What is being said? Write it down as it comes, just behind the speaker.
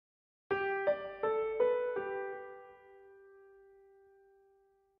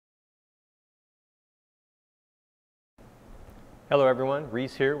Hello everyone,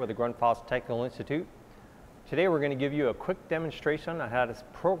 Reese here with the Grundfos Technical Institute. Today we're going to give you a quick demonstration on how to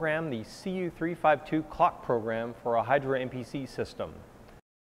program the CU352 clock program for a Hydro MPC system.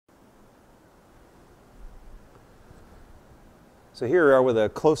 So here we are with a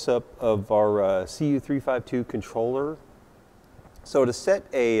close-up of our CU352 controller. So to set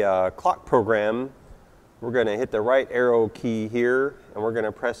a clock program, we're going to hit the right arrow key here and we're going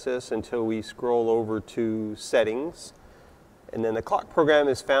to press this until we scroll over to settings. And then the clock program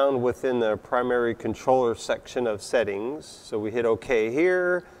is found within the primary controller section of settings. So we hit OK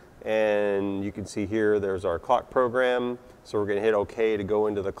here, and you can see here there's our clock program. So we're going to hit OK to go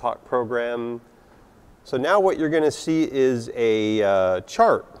into the clock program. So now what you're going to see is a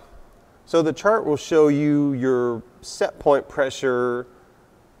chart. So the chart will show you your set point pressure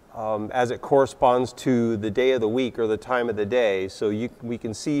as it corresponds to the day of the week or the time of the day. So we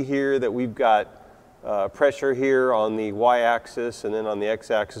can see here that we've got pressure here on the y-axis, and then on the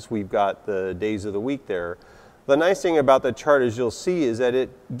x-axis we've got the days of the week there. The nice thing about the chart, as you'll see, is that it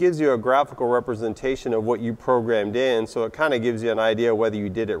gives you a graphical representation of what you programmed in, so it kind of gives you an idea whether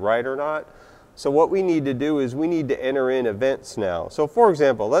you did it right or not. So what we need to do is we need to enter in events now. So for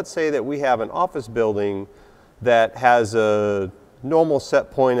example, let's say that we have an office building that has a normal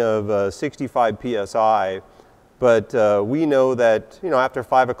set point of 65 psi. But we know that, after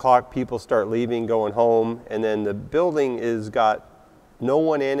 5 o'clock people start leaving, going home, and then the building is got no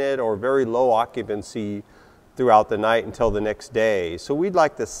one in it or very low occupancy throughout the night until the next day. So we'd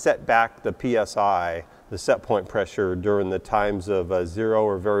like to set back the PSI, the set point pressure, during the times of 0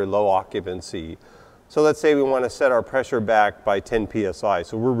 or very low occupancy. So let's say we want to set our pressure back by 10 psi.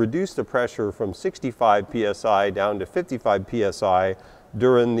 So we'll reduce the pressure from 65 psi down to 55 psi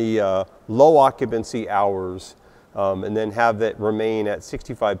during the low occupancy hours. And then have that remain at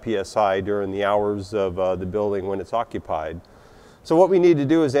 65 psi during the hours of the building when it's occupied. So what we need to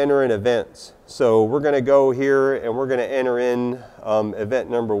do is enter in events. So we're going to go here and we're going to enter in event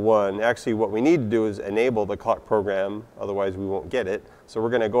number 1. Actually, what we need to do is enable the clock program, otherwise we won't get it. So we're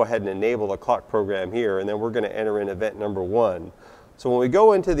going to go ahead and enable the clock program here, and then we're going to enter in event number 1. So when we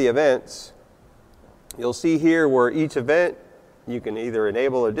go into the events, you'll see here where each event you can either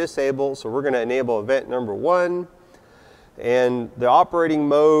enable or disable. So we're going to enable event number 1. And the operating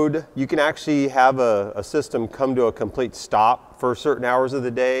mode, you can actually have a system come to a complete stop for certain hours of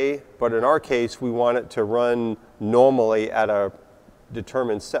the day, but in our case we want it to run normally at a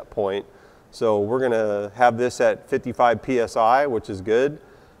determined set point. So we're going to have this at 55 psi, which is good.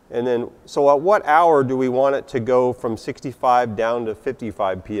 And then, so at what hour do we want it to go from 65 down to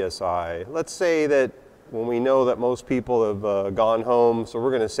 55 psi? Let's say that when we know that most people have gone home, so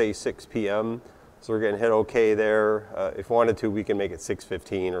we're going to say 6 p.m. So we're going to hit OK there. If we wanted to, we can make it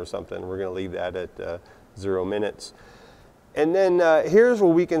 6:15 or something. We're going to leave that at 0 minutes. And then here's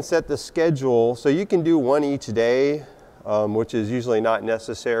where we can set the schedule. So you can do one each day, which is usually not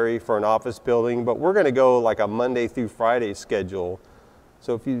necessary for an office building, but we're going to go like a Monday through Friday schedule.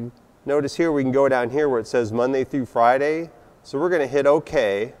 So if you notice here, we can go down here where it says Monday through Friday. So we're going to hit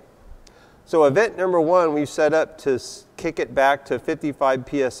OK. So event number 1 we've set up to kick it back to 55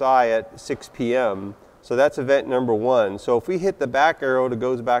 psi at 6 p.m. So that's event number 1. So if we hit the back arrow that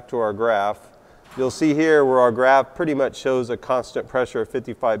goes back to our graph, you'll see here where our graph pretty much shows a constant pressure of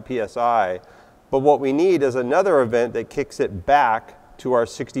 55 psi. But what we need is another event that kicks it back to our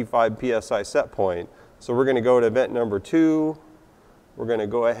 65 psi set point. So we're going to go to event number 2. We're going to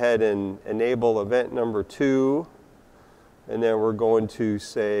go ahead and enable event number 2. And then we're going to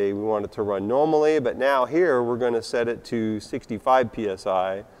say we want it to run normally, but now here we're going to set it to 65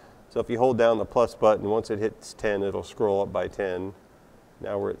 psi. So if you hold down the plus button, once it hits 10, it'll scroll up by 10.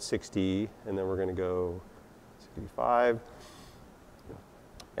 Now we're at 60, and then we're going to go 65.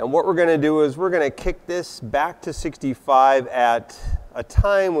 And what we're going to do is we're going to kick this back to 65 at a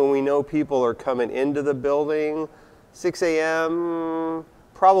time when we know people are coming into the building. 6 a.m.,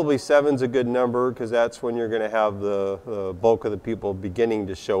 probably 7's a good number because that's when you're going to have the bulk of the people beginning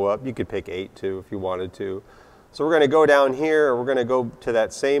to show up. You could pick 8 too if you wanted to. So we're going to go down here. We're going to go to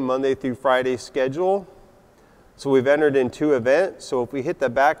that same Monday through Friday schedule. So we've entered in 2 events. So if we hit the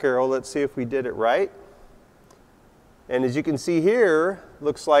back arrow, let's see if we did it right. And as you can see here,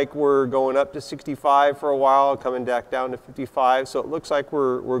 looks like we're going up to 65 for a while, coming back down to 55. So it looks like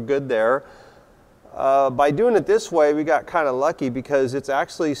we're good there. By doing it this way, we got kind of lucky because it's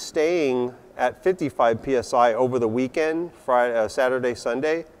actually staying at 55 psi over the weekend, Friday, Saturday,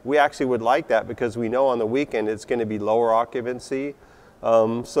 Sunday. We actually would like that because we know on the weekend it's going to be lower occupancy.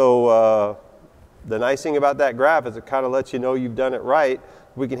 The nice thing about that graph is it kind of lets you know you've done it right.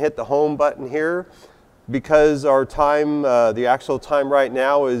 We can hit the home button here. because our time, the actual time right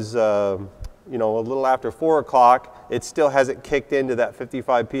now is you know, a little after 4 o'clock, it still hasn't kicked into that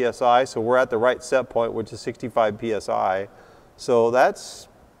 55 psi, so we're at the right set point, which is 65 psi. So that's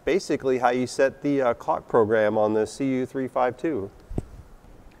basically how you set the clock program on the CU352.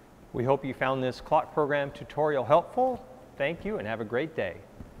 We hope you found this clock program tutorial helpful. Thank you and have a great day.